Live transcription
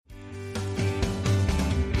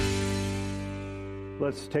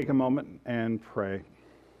Let's take a moment and pray.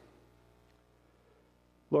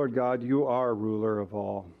 Lord God, you are ruler of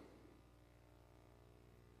all.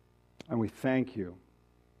 And we thank you.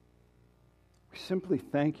 We simply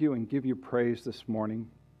thank you and give you praise this morning.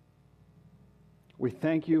 We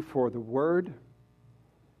thank you for the Word.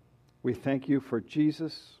 We thank you for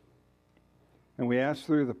Jesus. And we ask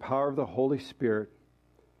through the power of the Holy Spirit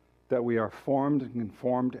that we are formed and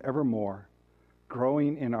conformed evermore,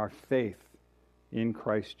 growing in our faith in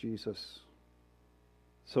Christ Jesus.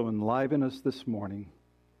 So enliven us this morning.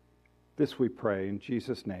 This we pray in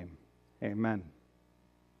Jesus' name. Amen.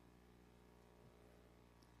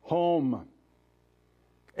 Home.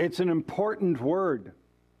 It's an important word.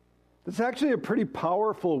 It's actually a pretty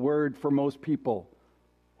powerful word for most people.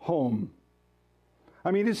 Home.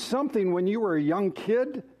 I mean, it's something when you were a young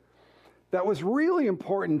kid that was really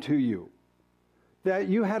important to you. That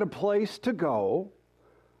you had a place to go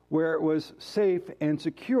where it was safe and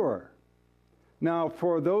secure. Now,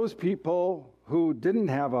 for those people who didn't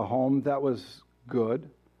have a home that was good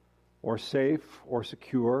or safe or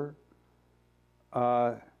secure,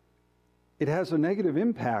 it has a negative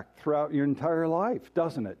impact throughout your entire life,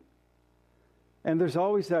 doesn't it? And there's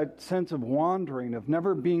always that sense of wandering, of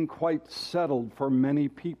never being quite settled for many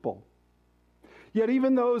people. Yet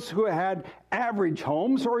even those who had average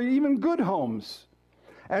homes or even good homes,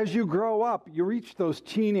 as you grow up, you reach those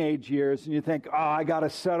teenage years and you think, I got to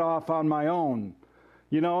set off on my own.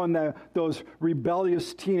 You know, and those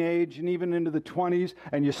rebellious teenage and even into the 20s,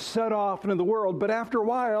 and you set off into the world. But after a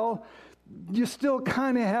while, you still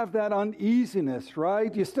kind of have that uneasiness,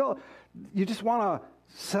 right? You just want to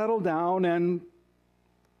settle down and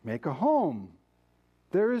make a home.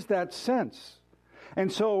 There is that sense. And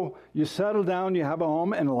so you settle down, you have a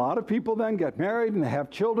home, and a lot of people then get married and they have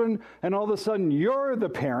children, and all of a sudden you're the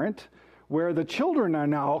parent where the children are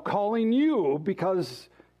now calling you because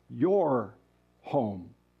you're home.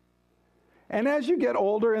 And as you get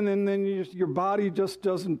older and then your body just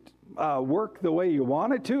doesn't work the way you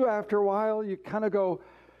want it to after a while, you kind of go,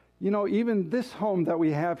 you know, even this home that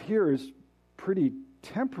we have here is pretty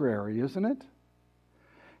temporary, isn't it?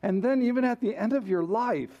 And then even at the end of your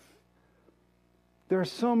life, there are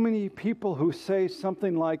so many people who say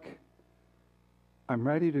something like, I'm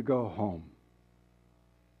ready to go home.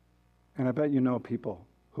 And I bet you know people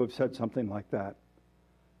who have said something like that.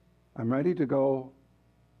 I'm ready to go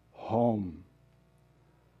home.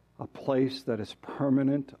 A place that is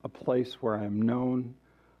permanent, a place where I am known,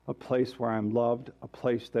 a place where I'm loved, a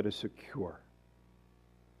place that is secure.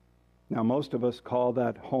 Now, most of us call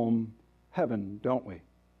that home heaven, don't we?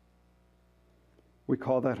 We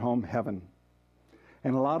call that home heaven.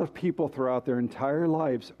 And a lot of people throughout their entire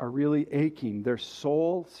lives are really aching. Their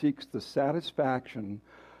soul seeks the satisfaction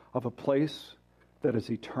of a place that is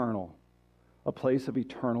eternal, a place of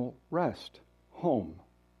eternal rest, home.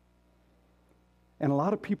 And a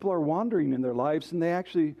lot of people are wandering in their lives, and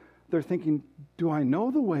they're thinking, do I know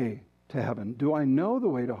the way to heaven? Do I know the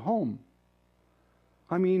way to home?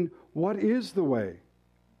 I mean, what is the way?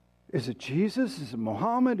 Is it Jesus? Is it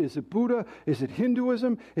Muhammad? Is it Buddha? Is it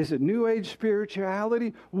Hinduism? Is it New Age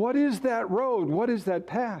spirituality? What is that road? What is that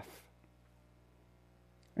path?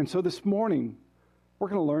 And so this morning, we're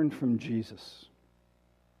going to learn from Jesus.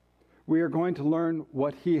 We are going to learn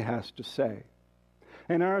what he has to say.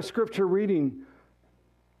 And in our scripture reading,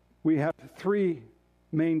 we have three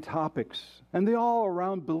main topics, and they all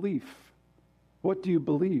around belief. What do you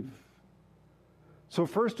believe? So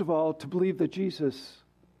first of all, to believe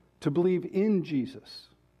in Jesus.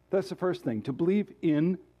 That's the first thing, to believe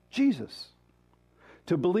in Jesus.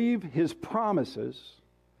 To believe his promises,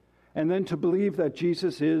 and then to believe that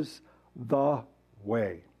Jesus is the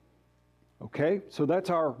way. Okay? So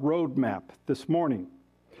that's our roadmap this morning.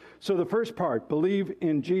 So the first part, believe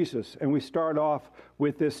in Jesus. And we start off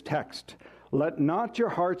with this text. Let not your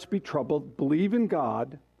hearts be troubled. Believe in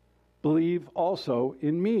God. Believe also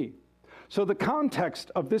in me. So the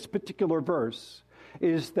context of this particular verse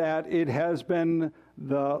is that it has been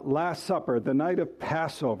the Last Supper, the night of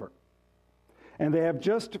Passover. And they have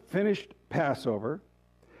just finished Passover.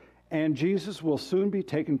 And Jesus will soon be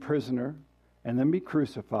taken prisoner and then be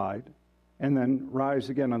crucified and then rise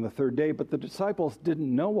again on the third day. But the disciples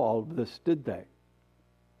didn't know all of this, did they?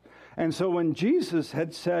 And so when Jesus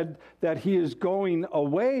had said that he is going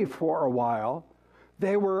away for a while,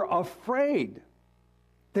 they were afraid.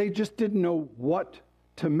 They just didn't know what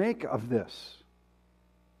to make of this.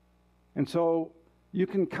 And so you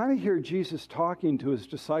can kind of hear Jesus talking to his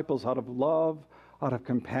disciples out of love, out of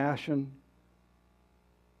compassion.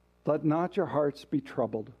 Let not your hearts be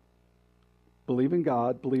troubled. Believe in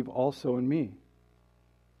God, believe also in me.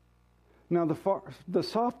 Now, the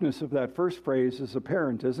softness of that first phrase is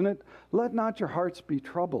apparent, isn't it? Let not your hearts be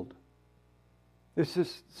troubled. It's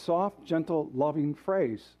this soft, gentle, loving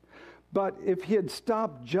phrase. But if he had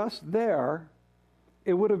stopped just there,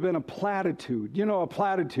 it would have been a platitude. You know, a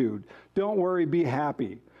platitude. Don't worry, be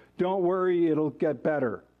happy. Don't worry, it'll get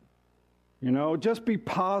better. You know, just be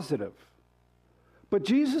positive. But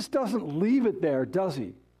Jesus doesn't leave it there, does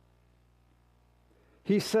he?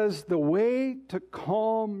 He says the way to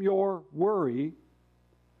calm your worry,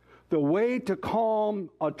 the way to calm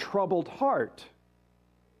a troubled heart,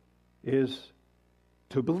 is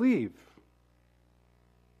to believe.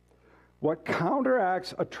 What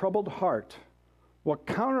counteracts a troubled heart, what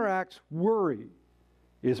counteracts worry,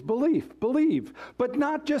 is belief. Believe. But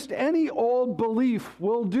not just any old belief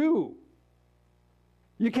will do.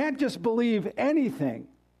 You can't just believe anything.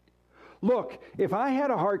 Look, if I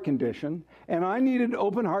had a heart condition and I needed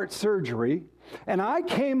open heart surgery, and I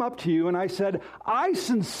came up to you and I said, I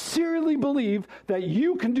sincerely believe that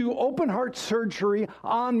you can do open heart surgery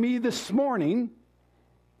on me this morning.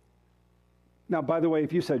 Now, by the way,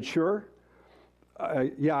 if you said, sure,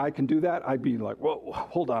 yeah, I can do that, I'd be like, whoa,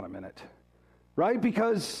 hold on a minute. Right?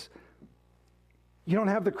 Because you don't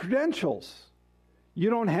have the credentials. You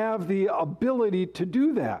don't have the ability to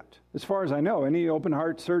do that. As far as I know, any open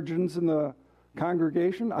heart surgeons in the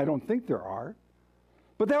congregation? I don't think there are.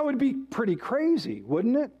 But that would be pretty crazy,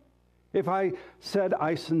 wouldn't it? If I said,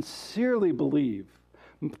 I sincerely believe.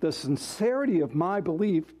 The sincerity of my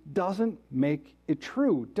belief doesn't make it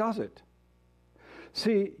true, does it?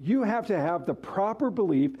 See, you have to have the proper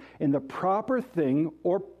belief in the proper thing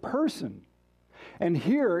or person. And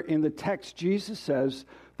here in the text, Jesus says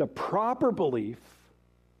the proper belief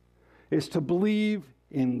is to believe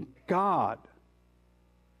in God.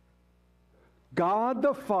 God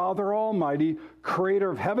the Father Almighty, creator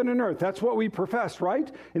of heaven and earth. That's what we profess, right?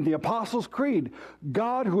 In the Apostles' Creed.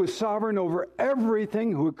 God who is sovereign over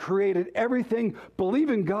everything, who created everything. Believe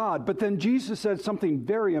in God. But then Jesus said something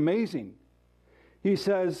very amazing. He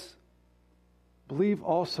says, believe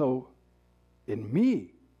also in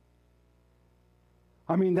me.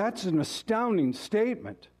 I mean, that's an astounding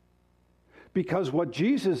statement. Because what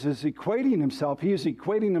Jesus is equating himself, he is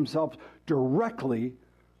equating himself directly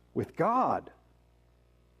with God.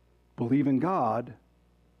 Believe in God,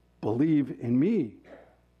 believe in me.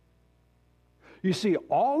 You see,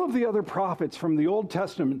 all of the other prophets from the Old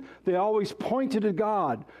Testament, they always pointed to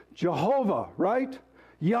God, Jehovah, right?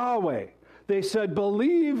 Yahweh. They said,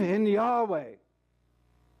 believe in Yahweh.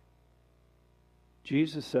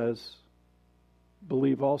 Jesus says,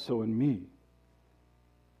 believe also in me.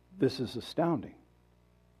 This is astounding.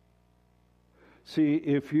 See,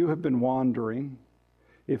 if you have been wandering,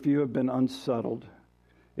 if you have been unsettled,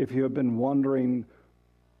 if you have been wondering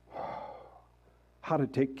how to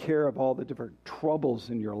take care of all the different troubles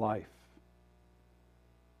in your life,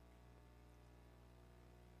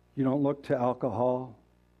 you don't look to alcohol,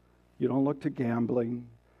 you don't look to gambling,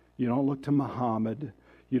 you don't look to Muhammad,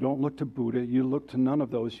 you don't look to Buddha, you look to none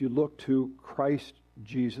of those. You look to Christ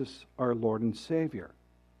Jesus, our Lord and Savior.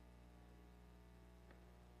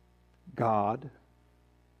 God,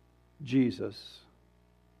 Jesus,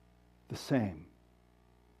 the same.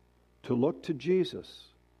 To look to Jesus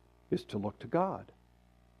is to look to God.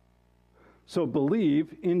 So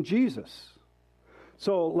believe in Jesus.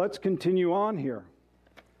 So let's continue on here.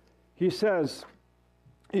 He says,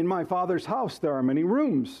 in my Father's house there are many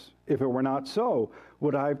rooms. If it were not so,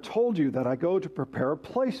 would I have told you that I go to prepare a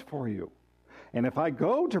place for you? And if I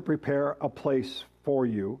go to prepare a place for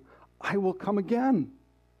you, I will come again.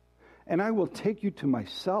 And I will take you to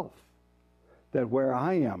myself, that where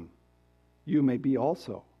I am, you may be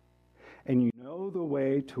also. And you know the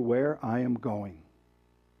way to where I am going.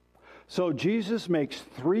 So Jesus makes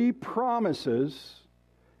three promises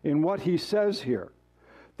in what he says here.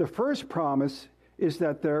 The first promise is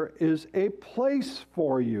that there is a place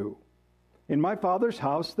for you. In my Father's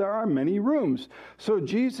house, there are many rooms. So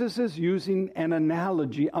Jesus is using an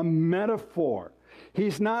analogy, a metaphor.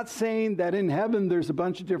 He's not saying that in heaven there's a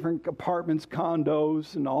bunch of different apartments,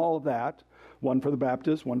 condos, and all of that. One for the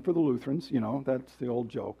Baptists, one for the Lutherans. You know, that's the old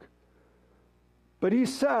joke. But he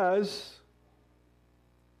says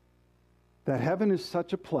that heaven is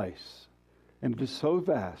such a place, and it is so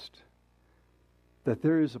vast, that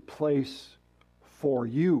there is a place for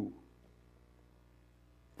you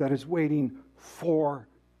that is waiting for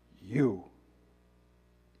you,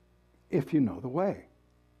 if you know the way.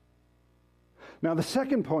 Now, the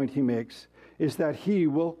second point he makes is that he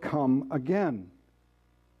will come again.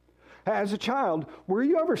 As a child, were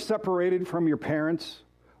you ever separated from your parents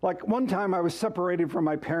Like one time I was separated from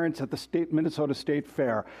my parents at the Minnesota State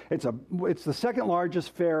Fair. It's the second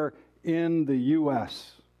largest fair in the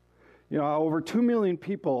U.S. You know, over 2 million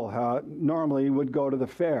people normally would go to the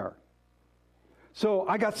fair. So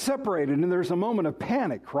I got separated, and there's a moment of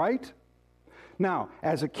panic, right? Now,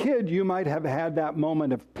 as a kid, you might have had that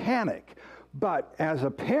moment of panic. But as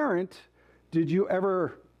a parent, did you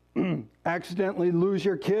ever accidentally lose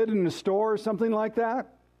your kid in a store or something like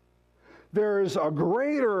that? There's a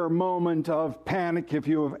greater moment of panic if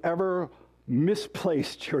you have ever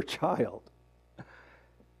misplaced your child.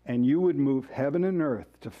 And you would move heaven and earth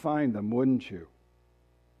to find them, wouldn't you?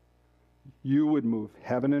 You would move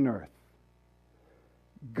heaven and earth.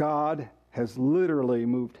 God has literally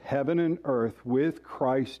moved heaven and earth with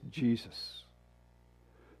Christ Jesus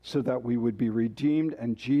so that we would be redeemed.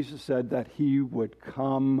 And Jesus said that he would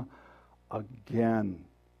come again,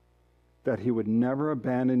 that he would never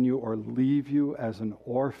abandon you or leave you as an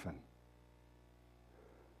orphan.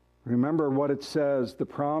 Remember what it says, the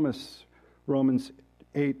promise, Romans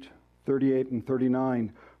 8:38 and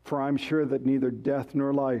 39, for I'm sure that neither death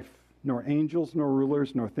nor life, nor angels, nor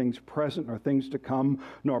rulers, nor things present, nor things to come,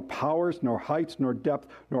 nor powers, nor heights, nor depth,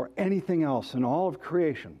 nor anything else in all of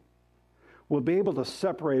creation will be able to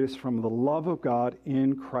separate us from the love of God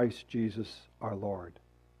in Christ Jesus our Lord.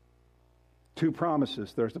 2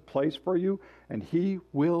 promises. There's a place for you, and he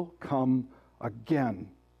will come again.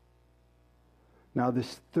 Now,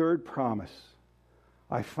 this third promise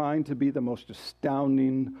I find to be the most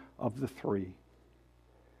astounding of the 3.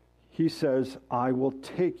 He says, I will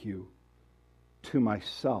take you to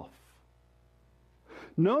myself.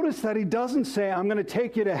 Notice that he doesn't say, I'm going to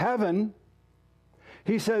take you to heaven.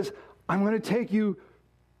 He says, I'm going to take you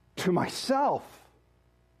to myself.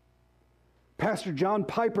 Pastor John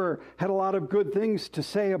Piper had a lot of good things to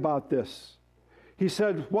say about this. He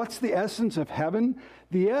said, what's the essence of heaven?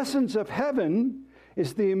 The essence of heaven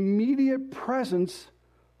is the immediate presence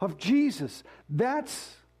of Jesus.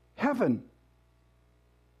 That's heaven.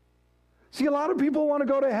 See, a lot of people want to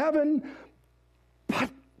go to heaven, but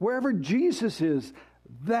wherever Jesus is,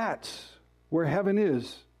 that's where heaven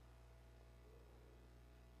is.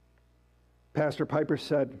 Pastor Piper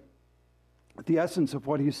said, the essence of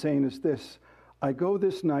what he's saying is this: I go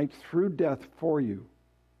this night through death for you.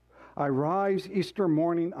 I rise Easter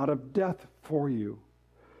morning out of death for you,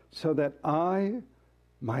 so that I,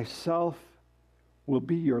 myself, will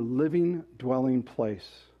be your living dwelling place.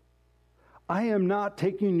 I am not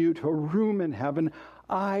taking you to a room in heaven.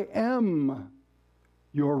 I am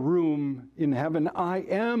your room in heaven. I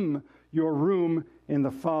am your room in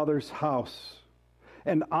the Father's house.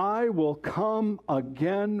 And I will come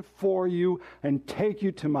again for you and take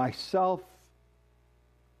you to myself.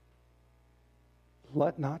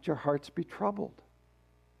 Let not your hearts be troubled.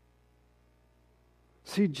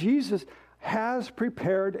 See, Jesus has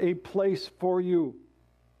prepared a place for you.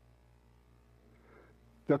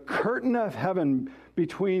 The curtain of heaven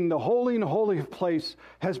between the holy and holy place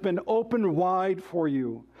has been opened wide for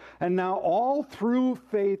you. And now all through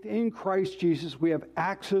faith in Christ Jesus, we have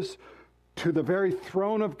access to the very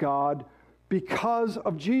throne of God because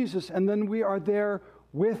of Jesus. And then we are there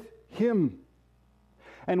with him.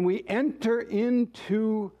 And we enter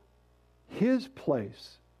into his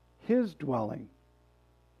place, his dwelling,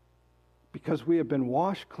 because we have been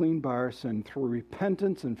washed clean by our sin. Through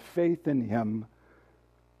repentance and faith in him,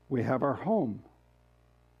 we have our home.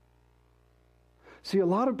 See, a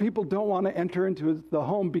lot of people don't want to enter into the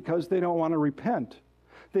home because they don't want to repent.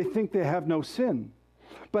 They think they have no sin.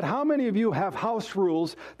 But how many of you have house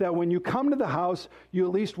rules that when you come to the house, you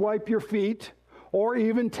at least wipe your feet or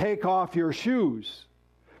even take off your shoes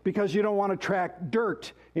because you don't want to track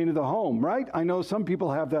dirt into the home, right? I know some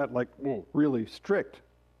people have that like really strict.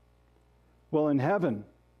 Well, in heaven,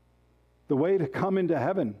 the way to come into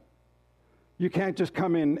heaven, you can't just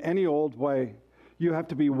come in any old way. You have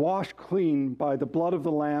to be washed clean by the blood of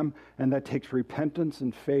the Lamb, and that takes repentance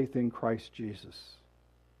and faith in Christ Jesus.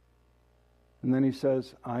 And then he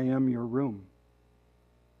says, I am your room.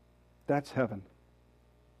 That's heaven.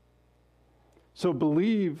 So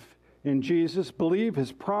believe in Jesus, believe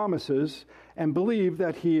his promises, and believe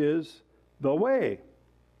that he is the way.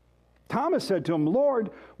 Thomas said to him,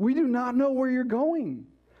 Lord, we do not know where you're going.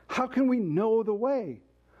 How can we know the way?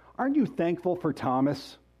 Aren't you thankful for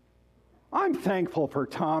Thomas? I'm thankful for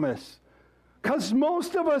Thomas. Because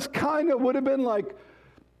most of us kind of would have been like,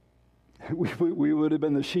 we would have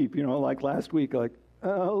been the sheep, like last week, like,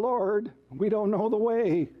 Lord, we don't know the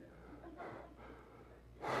way.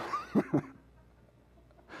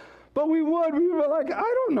 But we were like, I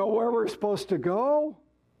don't know where we're supposed to go.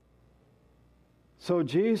 So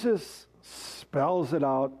Jesus spells it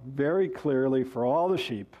out very clearly for all the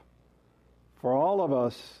sheep, for all of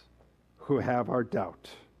us who have our doubt.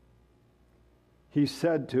 He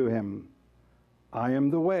said to him, I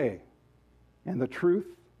am the way and the truth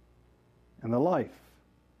and the life.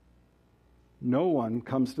 No one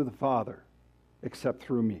comes to the Father except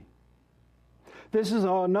through me. This is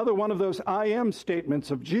another one of those I am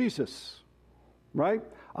statements of Jesus, right?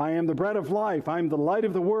 I am the bread of life. I am the light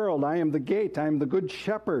of the world. I am the gate. I am the good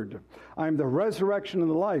shepherd. I am the resurrection and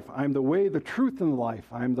the life. I am the way, the truth, and the life.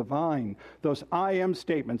 I am the vine. Those I am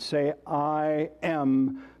statements say I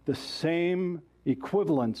am the same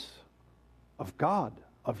equivalence of God,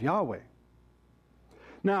 of Yahweh.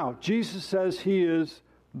 Now, Jesus says he is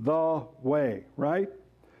the way, right?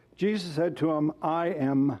 Jesus said to him, I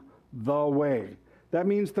am the way. That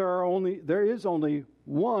means there is only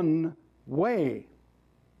one way.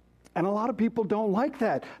 And a lot of people don't like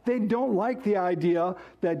that. They don't like the idea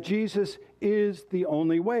that Jesus is the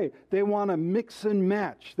only way. They want to mix and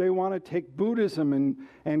match. They want to take Buddhism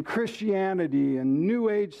and Christianity and New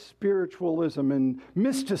Age spiritualism and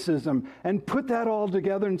mysticism and put that all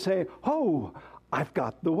together and say, oh, I've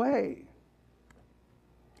got the way.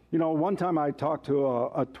 You know, one time I talked to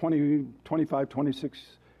a 25,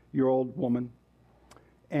 26-year-old woman,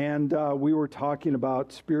 and we were talking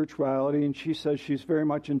about spirituality, and she says she's very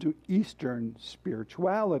much into Eastern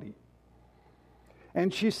spirituality.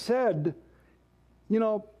 And she said, you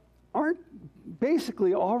know,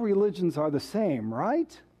 basically all religions are the same,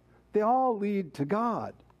 right? They all lead to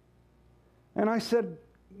God. And I said,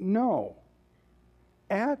 no.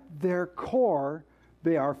 At their core,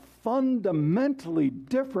 they are fundamentally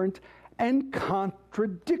different and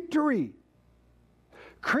contradictory.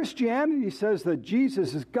 Christianity says that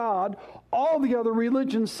Jesus is God. All the other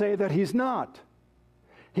religions say that he's not.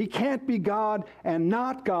 He can't be God and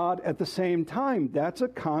not God at the same time. That's a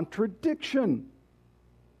contradiction.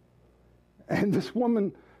 And this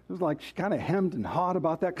woman was like, she kind of hemmed and hawed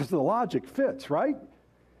about that because the logic fits, right?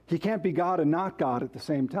 He can't be God and not God at the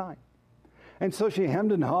same time. And so she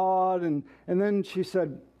hemmed and hawed, and then she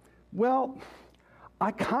said, well,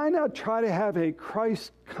 I kind of try to have a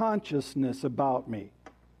Christ consciousness about me.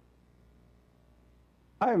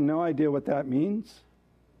 I have no idea what that means.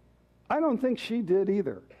 I don't think she did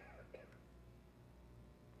either.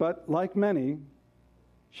 But like many,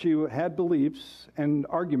 she had beliefs and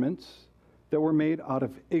arguments that were made out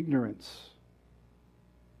of ignorance.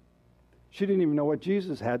 She didn't even know what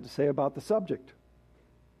Jesus had to say about the subject.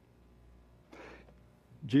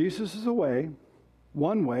 Jesus is a way,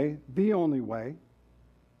 one way, the only way,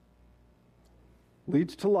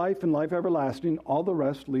 leads to life and life everlasting. All the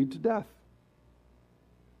rest lead to death.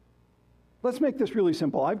 Let's make this really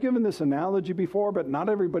simple. I've given this analogy before, but not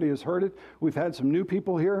everybody has heard it. We've had some new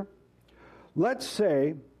people here. Let's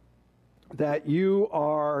say that you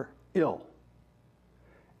are ill,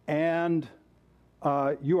 and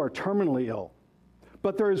you are terminally ill.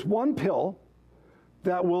 But there is one pill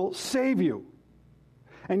that will save you.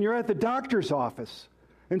 And you're at the doctor's office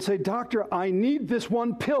and say, doctor, I need this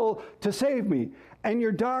one pill to save me. And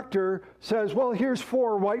your doctor says, well, here's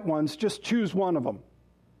 4 white ones. Just choose one of them.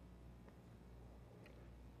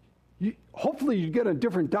 Hopefully you'd get a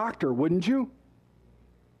different doctor, wouldn't you?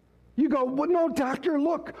 You go, well, no, doctor,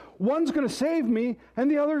 look, one's going to save me and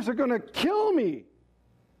the others are going to kill me.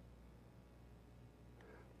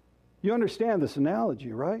 You understand this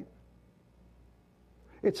analogy, right?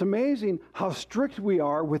 It's amazing how strict we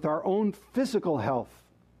are with our own physical health.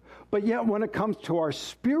 But yet when it comes to our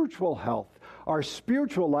spiritual health, our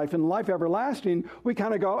spiritual life and life everlasting, we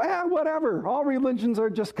kind of go, whatever. All religions are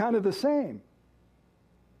just kind of the same.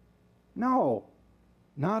 No,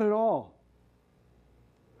 not at all.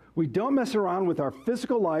 We don't mess around with our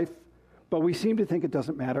physical life, but we seem to think it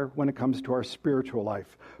doesn't matter when it comes to our spiritual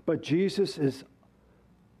life. But Jesus is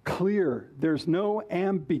clear. There's no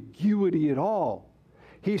ambiguity at all.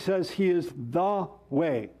 He says he is the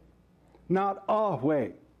way, not a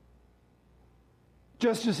way.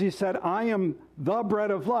 Just as he said, I am the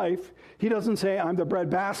bread of life, he doesn't say, I'm the bread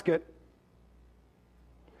basket.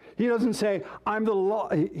 He doesn't say, I'm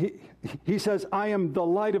the he says, I am the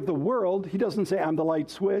light of the world. He doesn't say, I'm the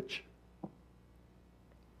light switch.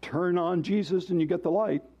 Turn on Jesus and you get the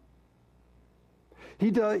light.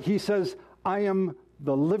 He says, I am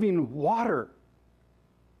the living water.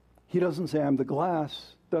 He doesn't say, I'm the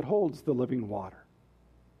glass that holds the living water.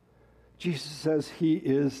 Jesus says he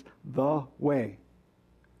is the way.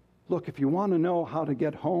 Look, if you want to know how to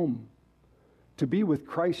get home, to be with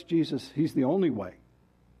Christ Jesus, he's the only way.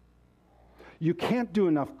 You can't do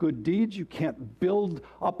enough good deeds. You can't build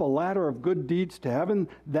up a ladder of good deeds to heaven.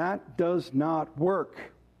 That does not work.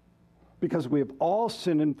 because we have all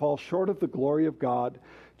sinned and fall short of the glory of God.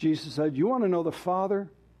 Jesus said, you want to know the Father?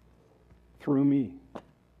 Through me.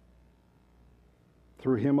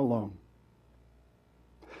 Through him alone.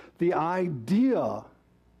 The idea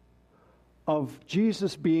of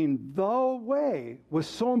Jesus being the way was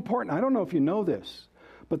so important. I don't know if you know this,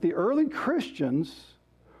 but the early Christians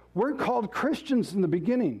weren't called Christians in the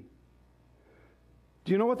beginning.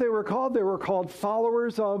 Do you know what they were called? They were called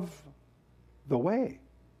followers of the way.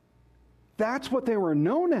 That's what they were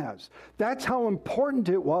known as. That's how important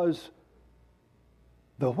it was,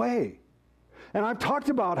 the way. And I've talked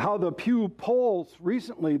about how the Pew polls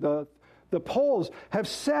recently, the polls have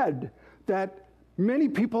said that many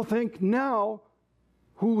people think now,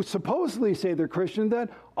 who supposedly say they're Christian, that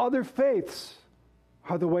other faiths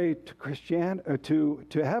are the way to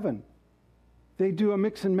to heaven. They do a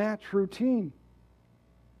mix and match routine.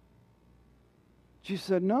 Jesus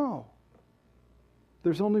said, no,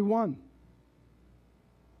 there's only one.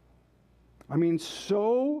 I mean,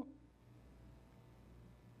 so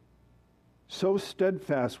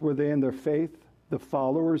steadfast were they in their faith, the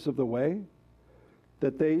followers of the way,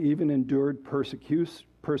 that they even endured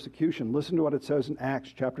persecution. Listen to what it says in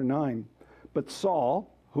Acts chapter 9. But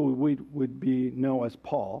Saul, who we would know as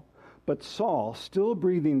Paul, but Saul, still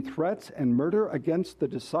breathing threats and murder against the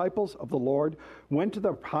disciples of the Lord, went to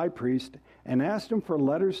the high priest and asked him for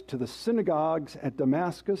letters to the synagogues at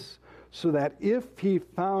Damascus, so that if he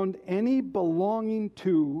found any belonging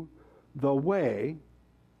to the way,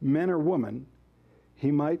 men or women,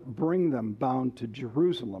 he might bring them bound to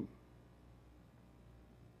Jerusalem.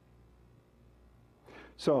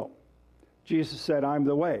 So, Jesus said, I'm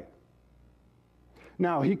the way.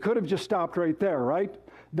 Now, he could have just stopped right there, right?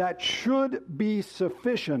 That should be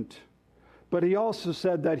sufficient. But he also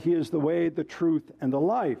said that he is the way, the truth, and the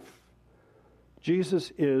life.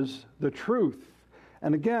 Jesus is the truth.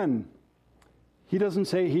 And again, he doesn't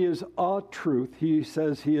say he is a truth. He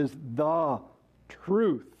says he is the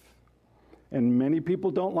truth. And many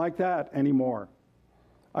people don't like that anymore.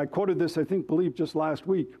 I quoted this, believe just last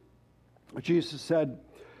week. Jesus said,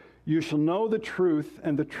 you shall know the truth,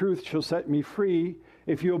 and the truth shall set me free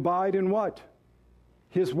if you abide in what?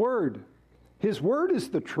 His word. His word is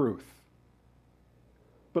the truth.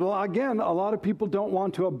 But again, a lot of people don't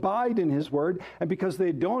want to abide in his word, and because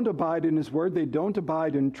they don't abide in his word, they don't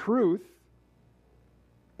abide in truth,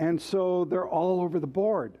 and so they're all over the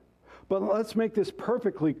board. But let's make this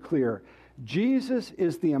perfectly clear. Jesus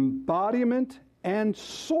is the embodiment and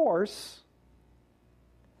source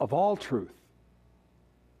of all truth.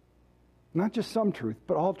 Not just some truth,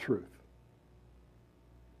 but all truth.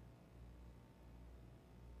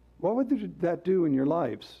 What would that do in your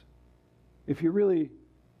lives if you really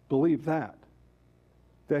believe that?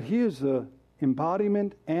 That he is the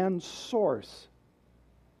embodiment and source,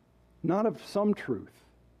 not of some truth,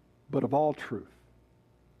 but of all truth.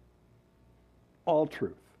 All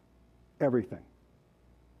truth. Everything.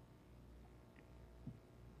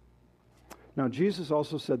 Now, Jesus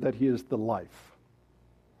also said that he is the life.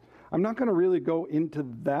 I'm not going to really go into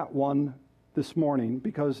that one this morning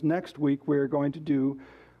because next week we're going to do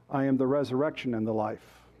I am the resurrection and the life.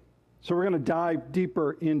 So we're going to dive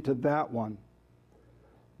deeper into that one.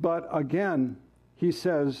 But again, he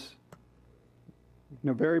says in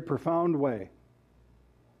a very profound way,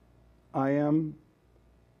 I am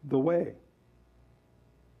the way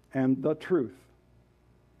and the truth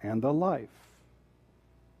and the life.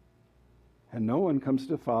 And no one comes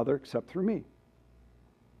to the Father except through me.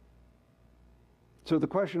 So the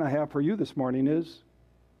question I have for you this morning is,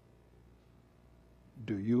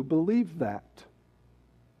 do you believe that?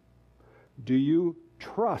 Do you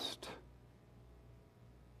trust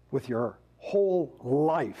with your whole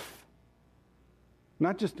life?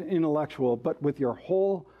 Not just intellectual, but with your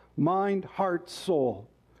whole mind, heart, soul,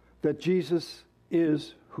 that Jesus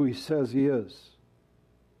is who he says he is.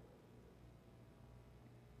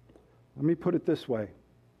 Let me put it this way.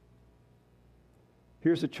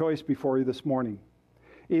 Here's a choice before you this morning.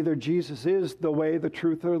 Either Jesus is the way, the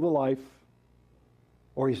truth, or the life,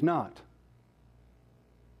 or he's not.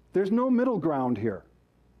 There's no middle ground here.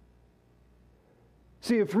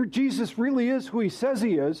 See, if Jesus really is who he says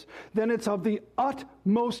he is, then it's of the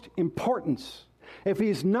utmost importance. If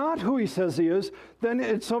he's not who he says he is, then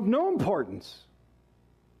it's of no importance.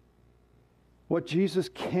 What Jesus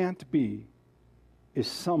can't be is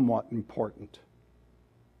somewhat important.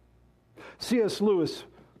 C.S. Lewis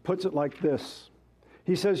puts it like this.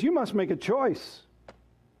 He says, you must make a choice.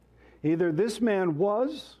 Either this man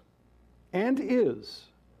was and is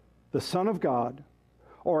the Son of God,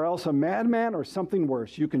 or else a madman, or something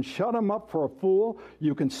worse. You can shut him up for a fool,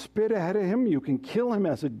 you can spit ahead of him, you can kill him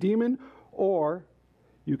as a demon, or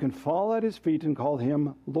you can fall at his feet and call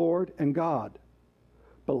him Lord and God.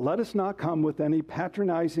 But let us not come with any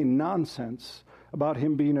patronizing nonsense about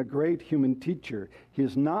him being a great human teacher. He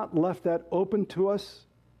has not left that open to us.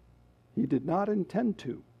 He did not intend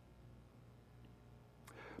to.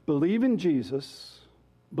 Believe in Jesus,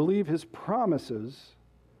 believe his promises,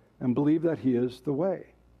 and believe that he is the way.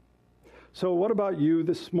 So what about you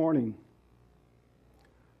this morning?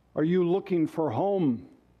 Are you looking for home?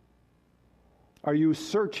 Are you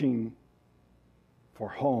searching for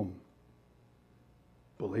home?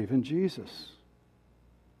 Believe in Jesus.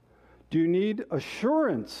 Do you need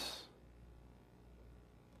assurance?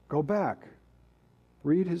 Go back.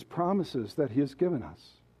 Read his promises that he has given us.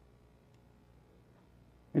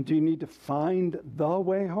 And do you need to find the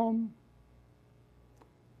way home?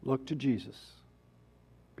 Look to Jesus,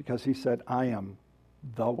 because he said, I am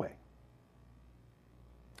the way.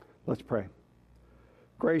 Let's pray.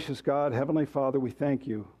 Gracious God, Heavenly Father, we thank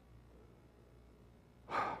you.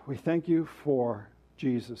 We thank you for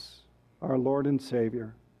Jesus, our Lord and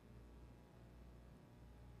Savior.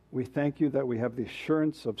 We thank you that we have the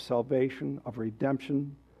assurance of salvation, of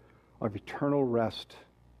redemption, of eternal rest,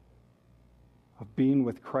 of being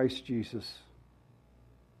with Christ Jesus.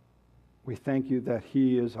 We thank you that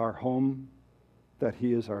he is our home, that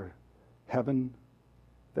he is our heaven,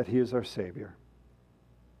 that he is our Savior.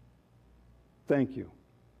 Thank you.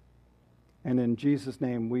 And in Jesus'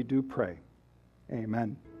 name we do pray.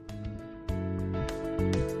 Amen.